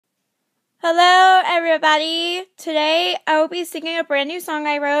Hello, everybody. Today I will be singing a brand new song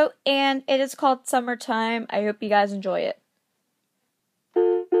I wrote, and it is called Summertime. I hope you guys enjoy it.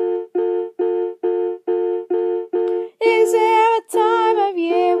 Is there a time of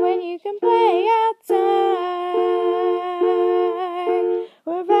year when you can play outside?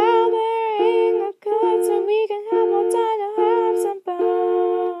 We're gathering the coats and we can have more time to have some fun.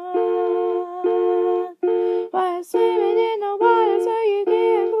 While swimming in the water so you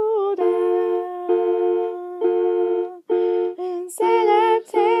can cool down. Instead of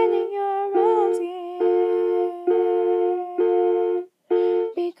tanning your own skin.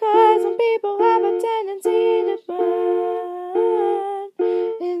 Because some people have a tendency to burn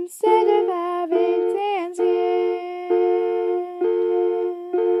instead of having tan skin.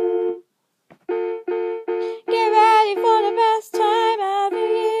 Get ready for the best time of the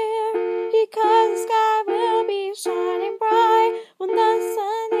year, because the sky will be shining bright when the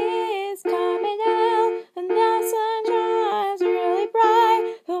sun is coming out and the sun shines really bright.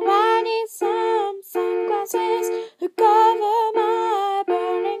 So I need some sunglasses to cover my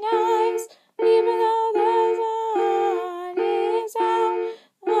burning eyes, even though the sun is out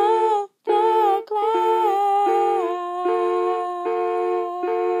of the clouds.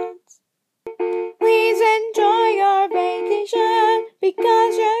 Please enjoy your vacation,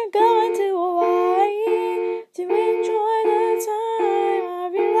 because you're going to Hawaii to enjoy the time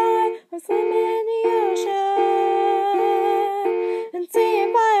of your life, or swim in the ocean and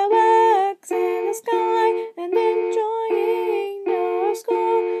seeing fireworks in the sky and enjoying your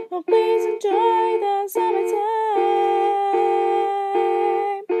school. Oh, please enjoy the summertime.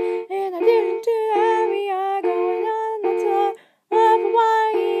 In addition to that, we are going on a tour of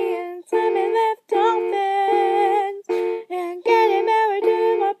Hawaii and swimming with dolphins and getting married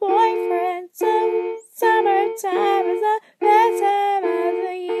to my boyfriend. So summertime is the best time of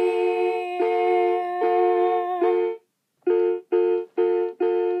the year.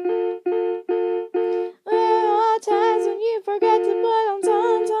 There are times when you forget to put on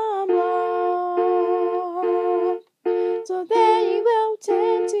some sunblock, so then you will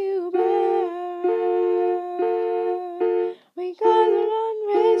tend to burn, because the sun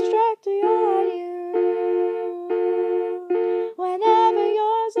rays directly on you whenever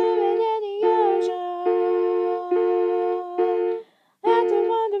you're swimming in the ocean at the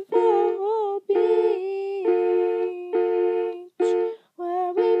wonderful beach where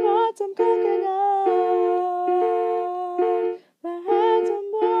we brought some coconut that had some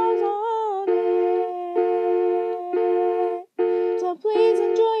pearls on it. So please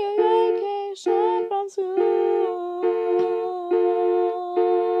enjoy your vacation from school.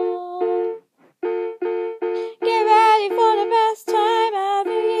 Get ready for the best time of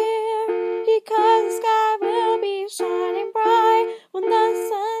the year, because the sky will be shining bright when the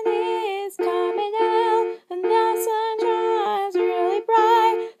sun is coming out and the sun shines really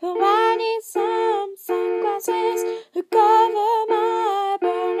bright. So I need some sunglasses to cover my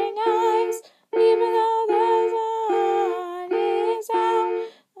burning eyes, even though the sun is out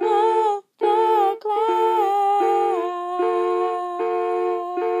of the clouds.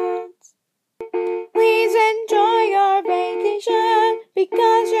 Please enjoy your vacation,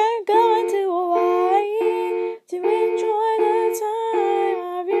 because you're going to Hawaii to enjoy the time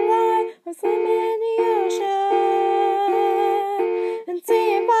of your life, or swim in the ocean and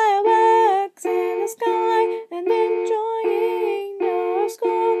seeing fireworks in the sky and enjoying your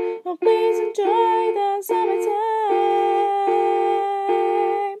school. Oh, please enjoy the summertime.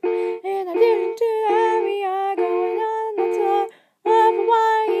 In addition to that, we are going on a tour of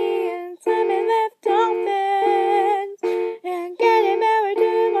Hawaii and swimming with dolphins and getting married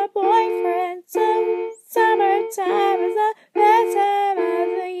to my boyfriend. So summertime is the best time of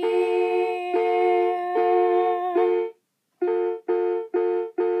the year.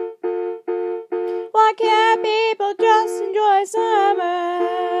 Why can't people just enjoy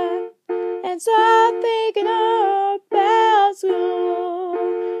summer and stop thinking about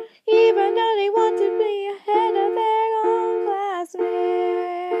school, even though they want to be ahead of their own classmates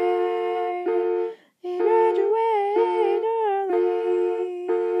and graduate early,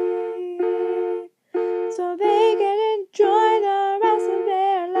 so they can enjoy the rest of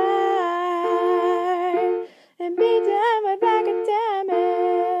their life and be done with academics.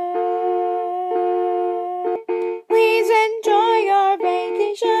 Please enjoy your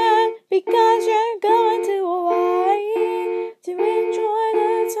vacation, because you're going to Hawaii to enjoy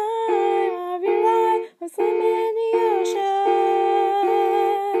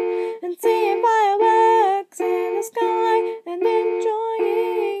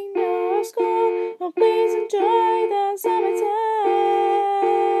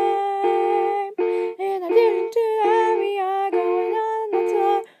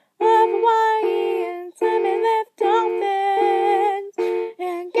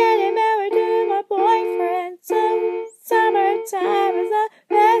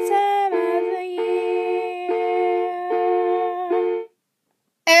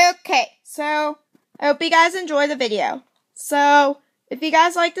Okay, so I hope you guys enjoy the video. So if you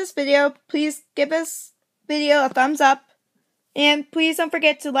guys like this video, please give this video a thumbs up. And please don't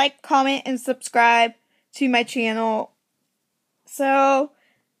forget to like, comment, and subscribe to my channel. So,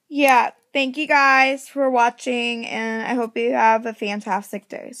 yeah, thank you guys for watching, and I hope you have a fantastic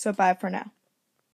day. So bye for now.